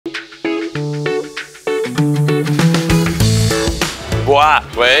¡Buah,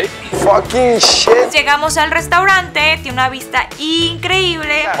 güey! Fucking shit. Llegamos al restaurante, tiene una vista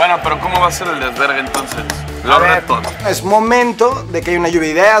increíble. Bueno, pero ¿cómo va a ser el desvergue entonces? Los retos. Es momento de que hay una lluvia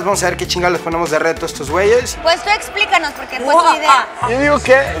de ideas. Vamos a ver qué chingados les ponemos de reto a estos güeyes. Pues tú explícanos, porque fue tu idea. Yo digo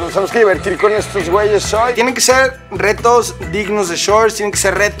que nos tenemos que divertir con estos güeyes hoy. Tienen que ser retos dignos de shorts, tienen que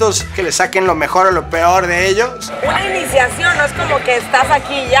ser retos que le saquen lo mejor o lo peor de ellos. Una iniciación, no es como que estás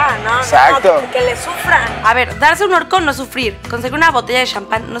aquí ya, ¿no? Exacto. No, que le sufran. A ver, darse un horcón, no sufrir. Conseguir una botella de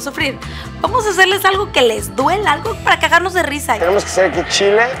champán, no sufrir. Vamos a hacerles algo que les duela, algo para cagarnos de risa. Tenemos que hacer que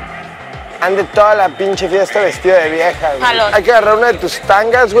Chile ande toda la pinche fiesta vestida de vieja, güey. Hay que agarrar una de tus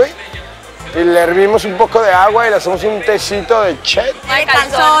tangas, güey, y le hervimos un poco de agua y le hacemos un tecito de chet. De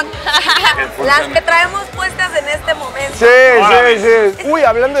calzón. Las que traemos puestas en este momento. Sí. Uy,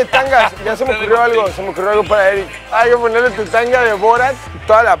 hablando de tangas, ya se me ocurrió algo para Eric. Hay que ponerle tu tanga de Borat y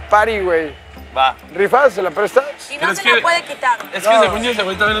toda la party, güey. Va. ¿Rifas? ¿Se la prestas? Y no se la puede quitar. Es que según yo, ese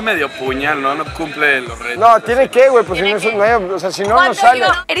güey también es medio puñal, ¿no? No cumple los retos. No, tiene que, güey, pues si no, o sea, si no, no sale.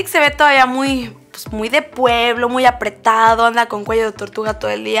 Eric se ve todavía muy de pueblo, muy apretado, anda con cuello de tortuga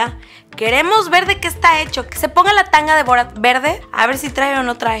todo el día. Queremos ver de qué está hecho. Que se ponga la tanga de Borat verde, a ver si trae o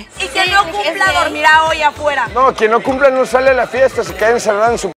no trae. Y quien no cumpla dormirá hoy afuera. No, quien no cumpla no sale a la fiesta, se queda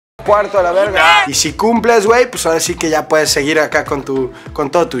encerrado en su cuarto a la verga. Y si cumples, güey, pues ahora sí que ya puedes seguir acá con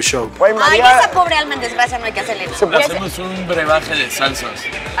todo tu show. Güey, Ay, María, esa pobre alma en desgracia no hay que hacerle. Hacemos un brebaje de salsas.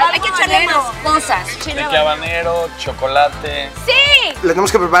 Hay que echarle más cosas. De que habanero, chocolate. ¡Sí! le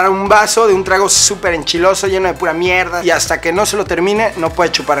tenemos que preparar un vaso de un trago súper enchiloso, lleno de pura mierda. Y hasta que no se lo termine, no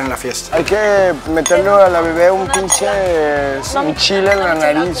puede chupar en la fiesta. Hay que meterle a la bebé un pinche un chile en la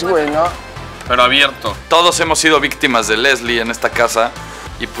nariz, güey, ¿no? Pero abierto. Todos hemos sido víctimas de Leslie en esta casa.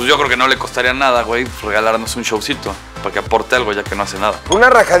 Y pues yo creo que no le costaría nada, güey, regalarnos un showcito para que aporte algo ya que no hace nada. Una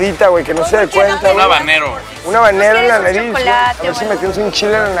rajadita, güey, que no se dé cuenta. Un habanero. Un habanero en la nariz. Chocolate, a ver si metiéndose un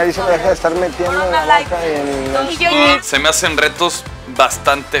chile en la nariz se me deja de estar metiendo en la boca y en Se me hacen retos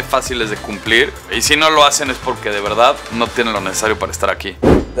bastante fáciles de cumplir. Y si no lo hacen es porque de verdad no tienen lo necesario para estar aquí.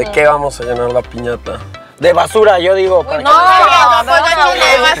 ¿De qué vamos a llenar la piñata? De basura, yo digo. No,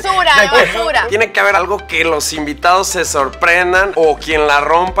 de basura. Tiene que haber algo que los invitados se sorprendan o quien la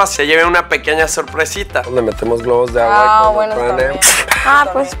rompa se lleve una pequeña sorpresita. Le metemos globos de agua y cuando truene,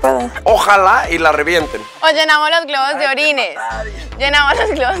 Pues puede. ojalá y la revienten. O llenamos los globos de orines. Llenamos los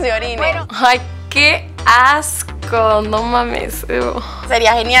globos de orines. Bueno. Ay, qué asco, no mames.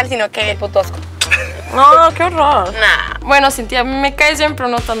 Sería genial, sino que puto asco. No, qué horror. Nah. Bueno, Cintia, a mí me caes bien, pero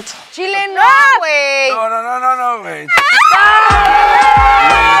no tanto. Chile no, güey. No, güey.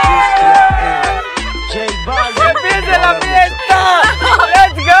 ¡Empieza la fiesta!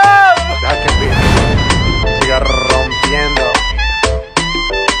 ¡Let's go! Deja que empiece. Siga rompiendo.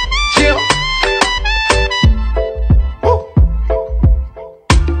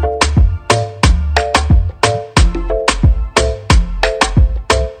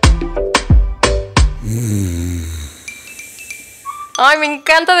 Ay, me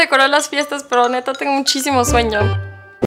encanta decorar las fiestas, pero neta tengo muchísimo sueño.